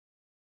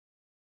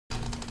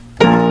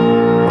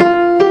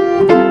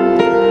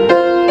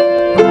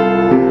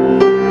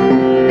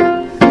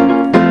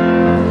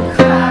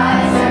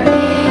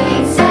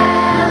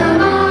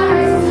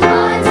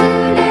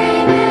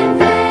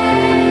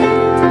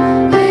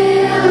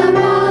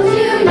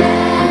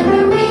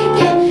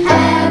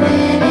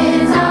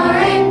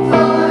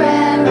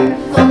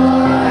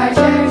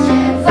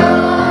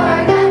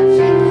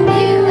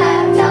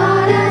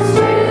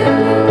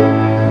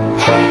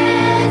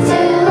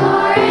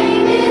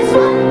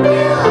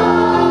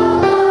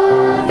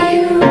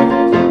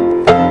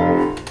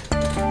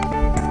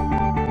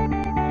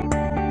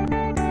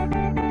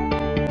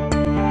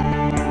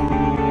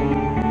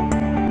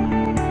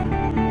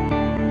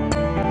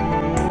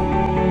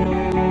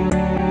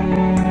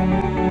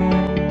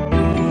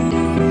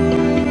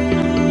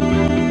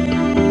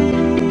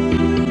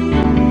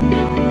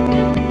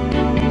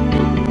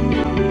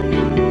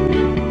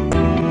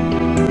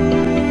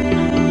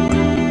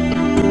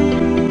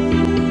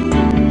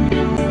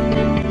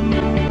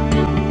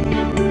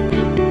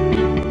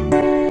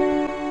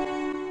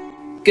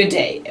Good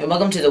day, and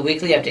welcome to the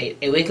Weekly Update,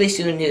 a weekly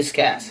student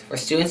newscast for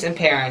students and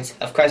parents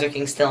of Kaiser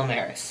King Stella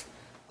Maris.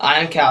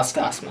 I am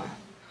COKSM.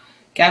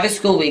 Catholic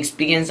School Week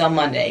begins on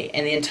Monday,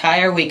 and the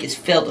entire week is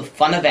filled with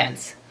fun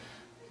events.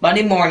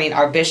 Monday morning,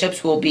 our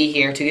bishops will be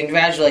here to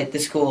congratulate the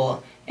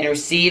school and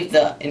receive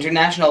the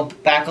International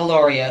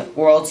Baccalaureate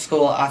World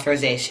School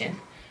Authorization.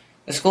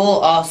 The school will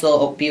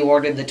also be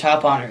awarded the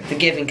top honor, the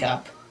Giving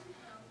Cup.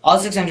 All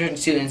 600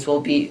 students will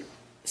be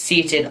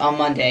seated on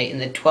Monday in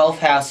the 12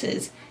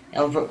 houses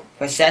and will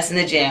process in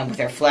the gym with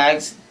their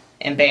flags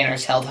and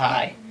banners held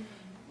high.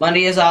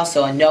 Monday is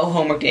also a no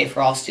homework day for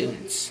all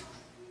students.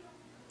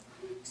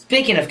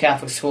 Speaking of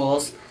Catholic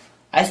schools,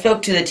 I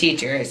spoke to the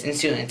teachers and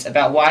students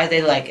about why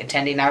they like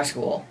attending our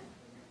school.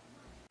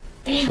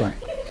 Sure.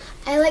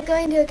 I like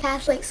going to a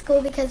Catholic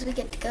school because we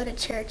get to go to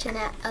church, and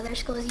at other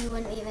schools you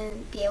wouldn't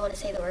even be able to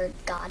say the word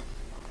God.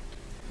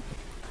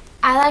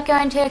 I like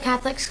going to a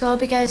Catholic school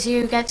because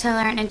you get to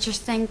learn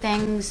interesting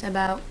things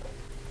about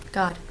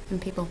God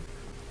and people.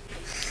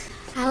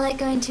 I like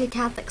going to a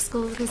Catholic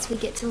school because we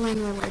get to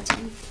learn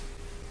religion.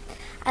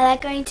 I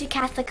like going to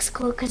Catholic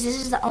school because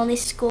this is the only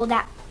school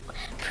that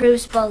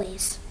proves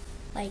bullies.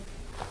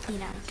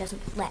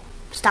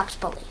 Stops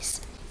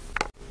bullies.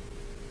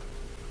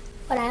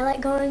 What I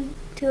like going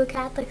to a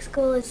Catholic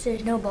school is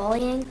there's no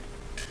bullying.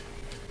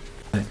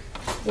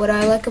 What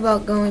I like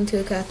about going to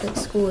a Catholic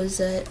school is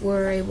that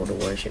we're able to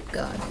worship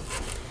God.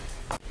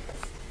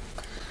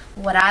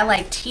 What I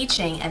like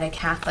teaching at a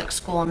Catholic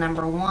school,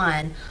 number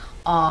one,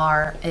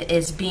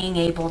 is being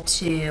able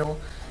to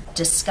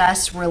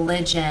discuss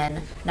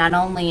religion not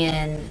only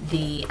in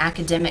the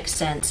academic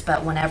sense,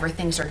 but whenever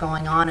things are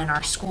going on in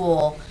our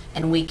school,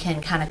 and we can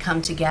kind of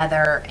come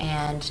together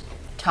and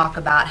talk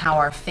about how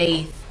our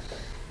faith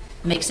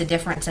makes a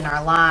difference in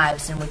our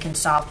lives, and we can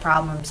solve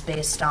problems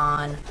based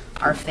on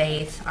our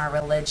faith, our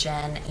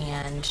religion,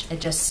 and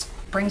it just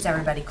brings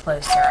everybody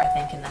closer, I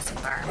think, in this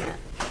environment.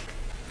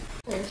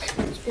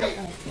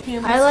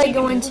 I like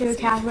going to a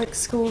Catholic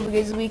school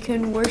because we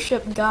can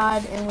worship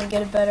God and we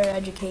get a better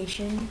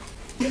education.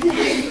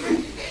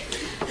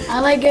 I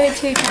like going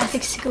to a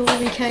Catholic school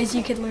because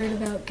you can learn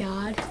about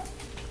God.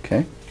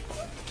 Okay.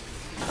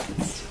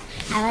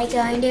 I like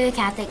going to a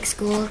Catholic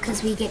school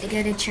because we get to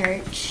go to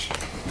church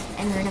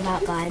and learn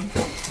about God.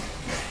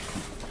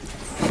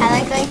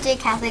 I like going to a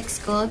Catholic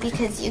school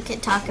because you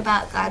could talk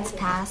about God's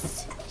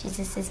past,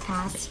 Jesus'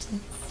 past.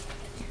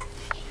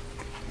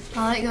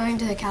 I like going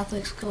to a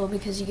Catholic school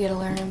because you get to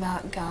learn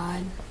about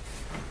God.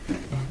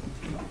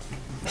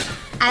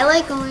 I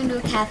like going to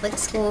a Catholic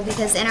school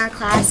because in our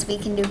class we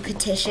can do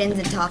petitions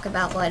and talk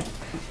about what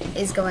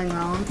is going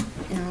wrong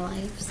in our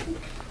lives.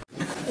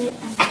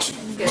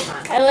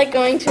 I like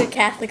going to a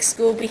Catholic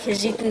school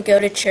because you can go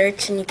to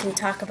church and you can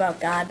talk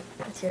about God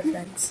with your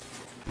friends.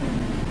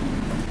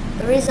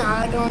 The reason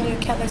I like going to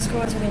a Catholic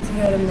school is we get to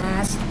go to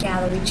Mass,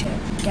 gather with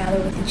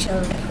each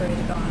other and pray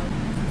to God.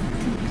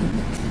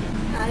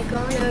 I like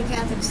going to a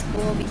Catholic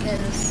school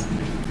because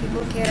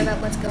people care about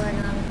what's going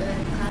on with their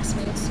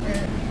classmates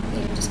or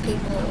even just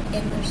people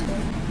in their school.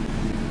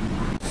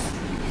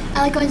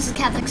 I like going to the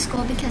Catholic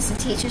school because the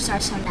teachers are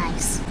so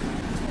nice.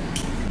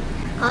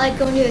 I like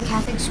going to a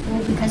Catholic school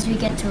because we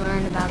get to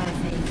learn about our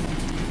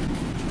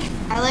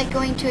faith. I like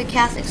going to a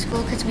Catholic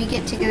school because we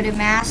get to go to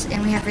Mass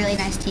and we have really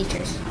nice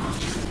teachers.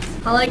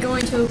 I like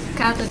going to a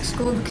Catholic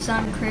school because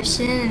I'm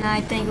Christian and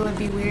I think it would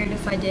be weird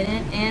if I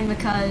didn't, and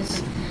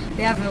because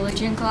we have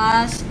religion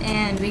class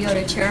and we go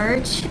to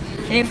church,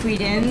 and if we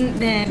didn't,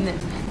 then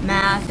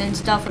math and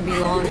stuff would be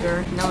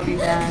longer and that would be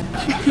bad.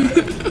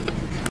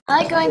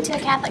 I like going to a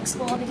Catholic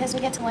school because we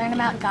get to learn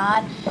about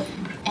God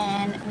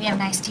and we have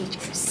nice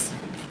teachers.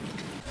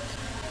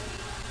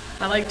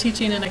 I like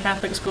teaching in a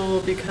Catholic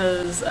school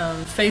because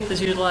faith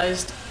is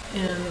utilized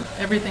in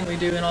everything we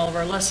do, in all of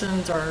our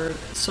lessons, our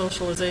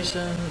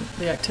socialization,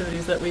 the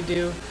activities that we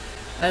do,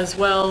 as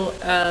well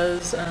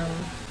as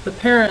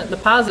the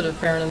positive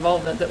parent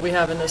involvement that we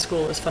have in this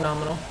school is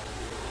phenomenal.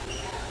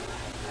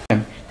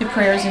 The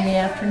prayers in the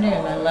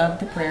afternoon. I love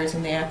the prayers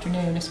in the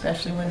afternoon,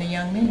 especially when the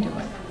young men do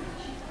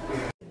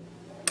it.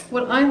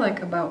 What I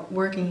like about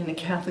working in a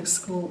Catholic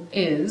school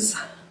is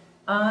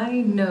I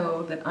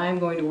know that I'm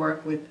going to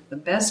work with the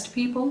best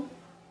people,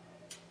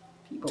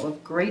 people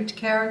of great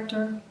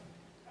character.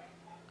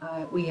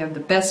 We have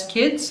the best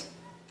kids.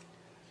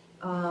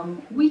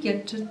 We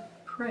get to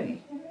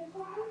pray.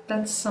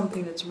 That's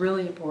something that's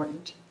really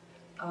important.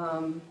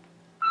 And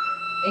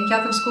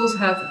Catholic schools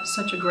have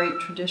such a great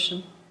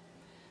tradition.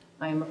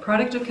 I am a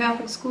product of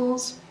Catholic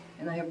schools,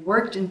 and I have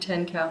worked in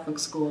 10 Catholic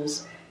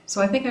schools,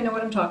 so I think I know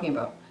what I'm talking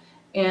about.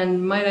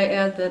 And might I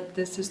add that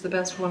this is the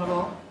best one of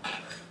all?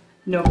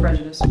 No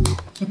prejudice.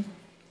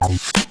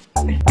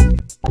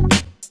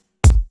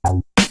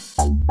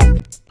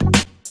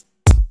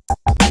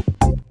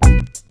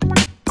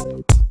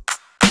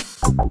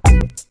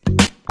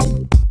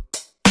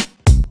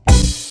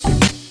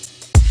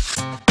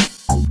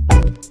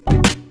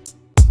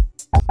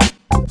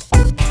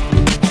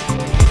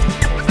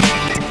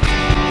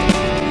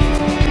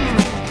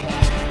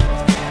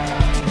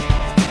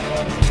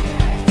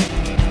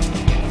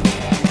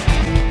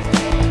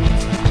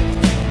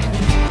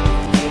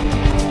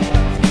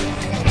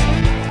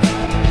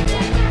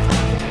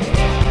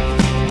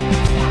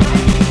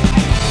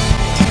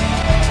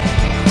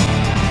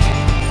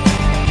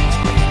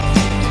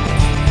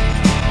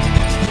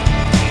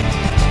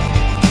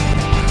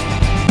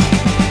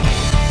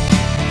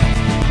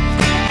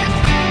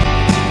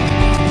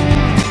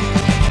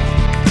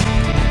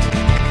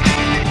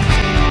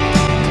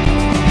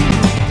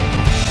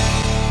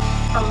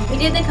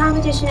 did the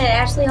competition at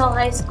Ashley Hall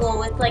High School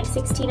with like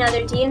 16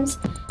 other teams,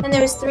 and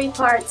there was 3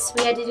 parts.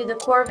 We had to do the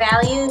core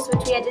values,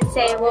 which we had to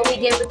say what we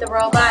did with the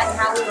robot and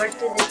how we worked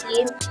as a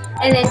team,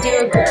 and then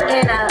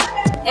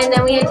and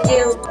then we had to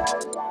do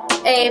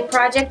a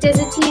project as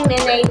a team,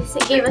 and they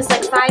gave us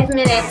like 5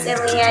 minutes, and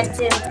we had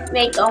to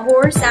make a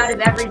horse out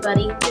of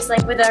everybody, just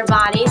like with our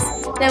bodies.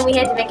 Then we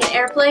had to make an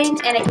airplane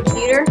and a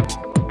computer.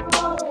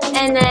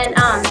 And then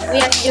we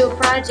have to do a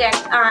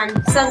project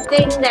on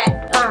something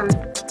that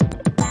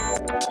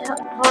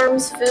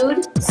harms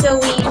food. So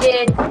we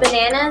did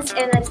bananas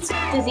and a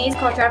disease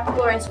called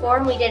tropical rice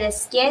form. We did a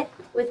skit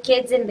with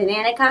kids in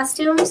banana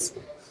costumes.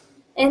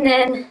 And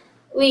then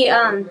we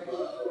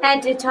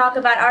had to talk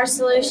about our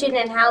solution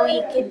and how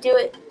we could do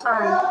it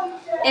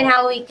and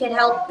how we could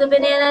help the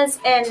bananas.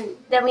 And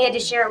then we had to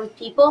share it with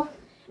people.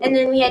 And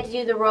then we had to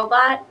do the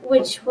robot,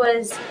 which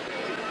was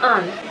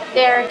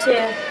there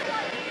to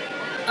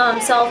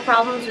solve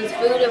problems with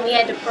food, and we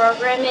had to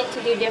program it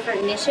to do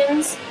different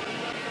missions,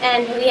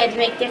 and we had to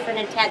make different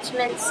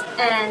attachments,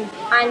 and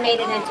I made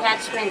an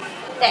attachment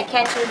that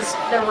catches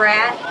the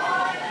rat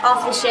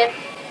off the ship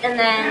and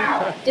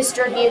then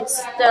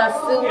distributes the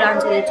food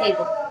onto the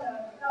table.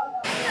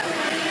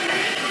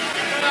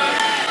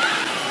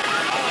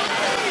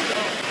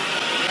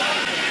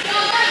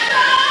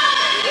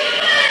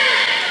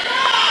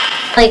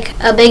 Like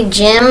a big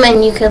gym,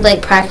 and you could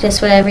like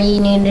practice whatever you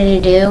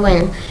needed to do,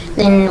 and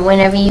then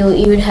whenever you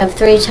would have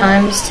 3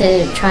 times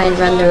to try and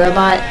run the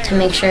robot to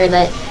make sure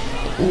that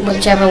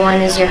whichever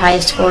one is your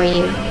highest score,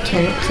 you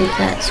can keep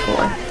that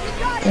score.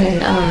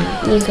 And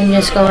you can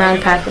just go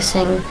around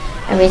practicing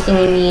everything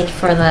you need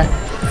for the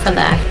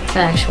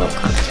actual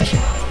competition.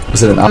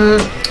 Was it an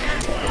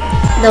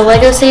The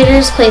Lego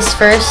Satyrs placed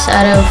first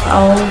out of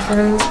all of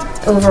them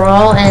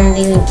overall, and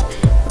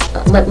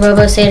the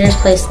Robo Satyrs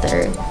placed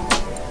third.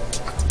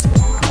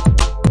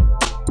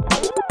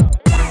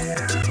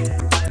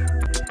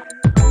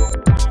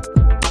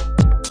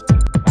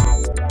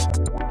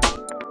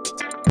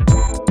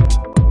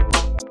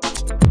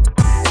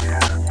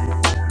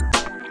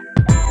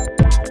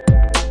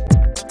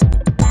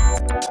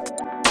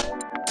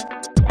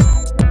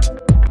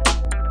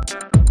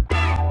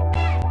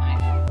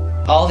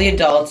 All the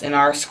adults in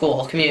our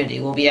school community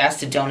will be asked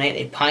to donate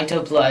a pint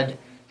of blood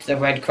to the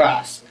Red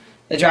Cross.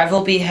 The drive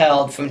will be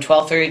held from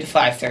 12:30 to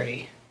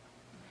 5:30.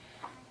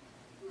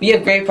 We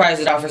have great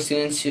prizes to offer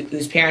students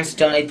whose parents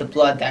donate the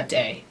blood that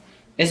day.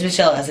 Ms.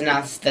 Michelle has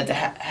announced that the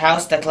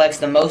house that collects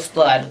the most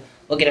blood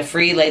will get a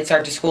free late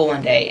start to school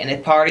one day and a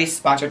party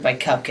sponsored by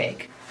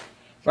Cupcake.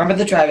 Remember,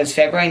 the drive is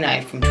February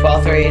 9th from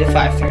 12:30 to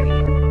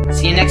 5:30.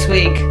 See you next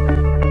week.